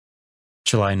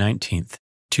July 19th,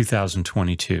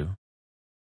 2022.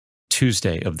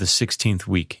 Tuesday of the 16th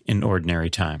week in Ordinary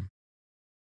Time.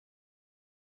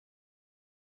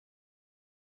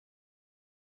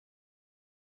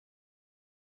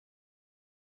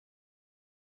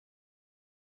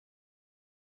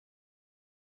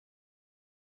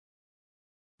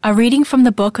 A reading from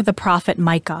the book of the prophet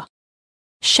Micah.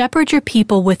 Shepherd your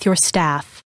people with your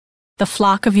staff, the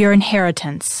flock of your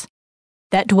inheritance,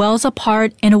 that dwells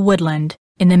apart in a woodland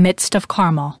in the midst of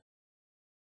Carmel.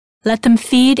 Let them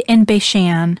feed in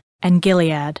Bashan and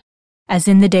Gilead, as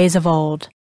in the days of old.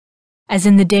 As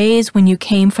in the days when you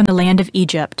came from the land of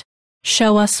Egypt,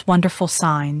 show us wonderful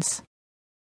signs.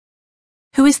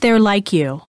 Who is there like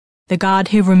you, the God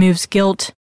who removes guilt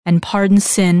and pardons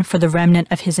sin for the remnant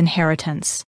of his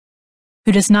inheritance,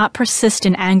 who does not persist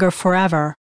in anger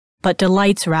forever, but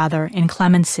delights rather in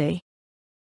clemency,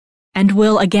 and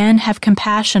will again have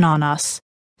compassion on us,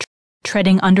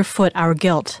 treading underfoot our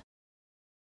guilt?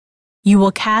 You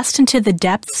will cast into the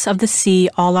depths of the sea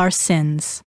all our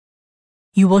sins.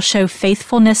 You will show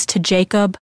faithfulness to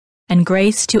Jacob and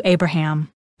grace to Abraham,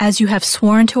 as you have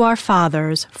sworn to our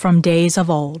fathers from days of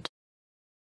old.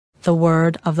 The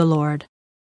word of the Lord.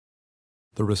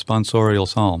 The responsorial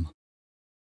psalm.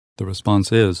 The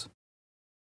response is,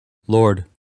 Lord,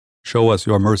 show us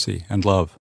your mercy and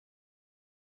love.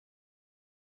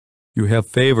 You have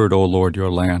favored, O Lord, your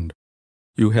land.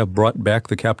 You have brought back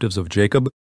the captives of Jacob.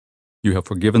 You have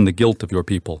forgiven the guilt of your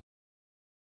people.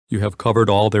 You have covered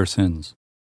all their sins.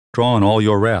 Drawn all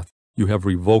your wrath. You have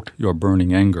revoked your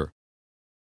burning anger.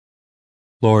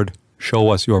 Lord, show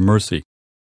us your mercy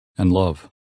and love.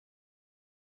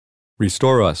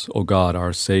 Restore us, O God,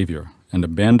 our Savior, and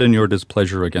abandon your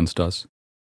displeasure against us.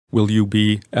 Will you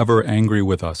be ever angry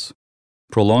with us,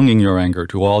 prolonging your anger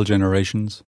to all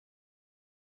generations?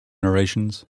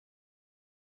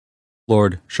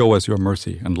 Lord, show us your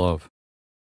mercy and love.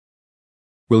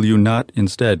 Will you not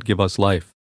instead give us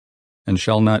life, and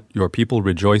shall not your people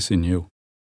rejoice in you?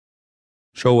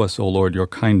 Show us, O Lord, your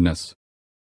kindness,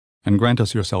 and grant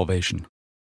us your salvation.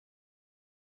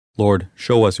 Lord,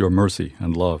 show us your mercy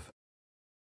and love.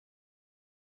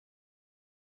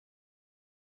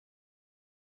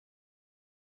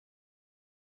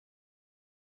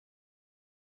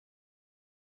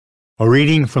 A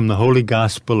reading from the Holy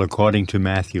Gospel according to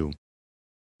Matthew.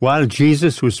 While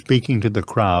Jesus was speaking to the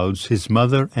crowds, his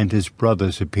mother and his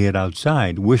brothers appeared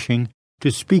outside, wishing to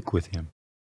speak with him.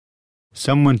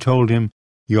 Someone told him,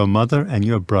 "Your mother and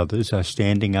your brothers are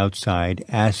standing outside,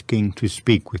 asking to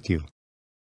speak with you."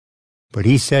 But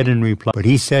he said in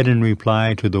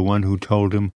reply to the one who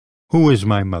told him, "Who is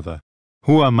my mother?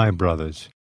 Who are my brothers?"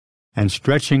 And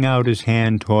stretching out his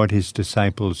hand toward his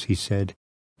disciples, he said,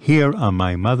 "Here are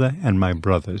my mother and my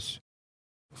brothers.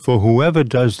 For whoever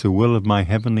does the will of my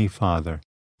heavenly Father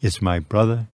is my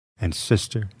brother and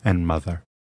sister and mother."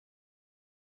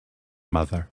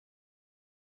 The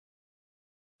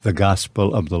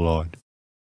Gospel of the Lord.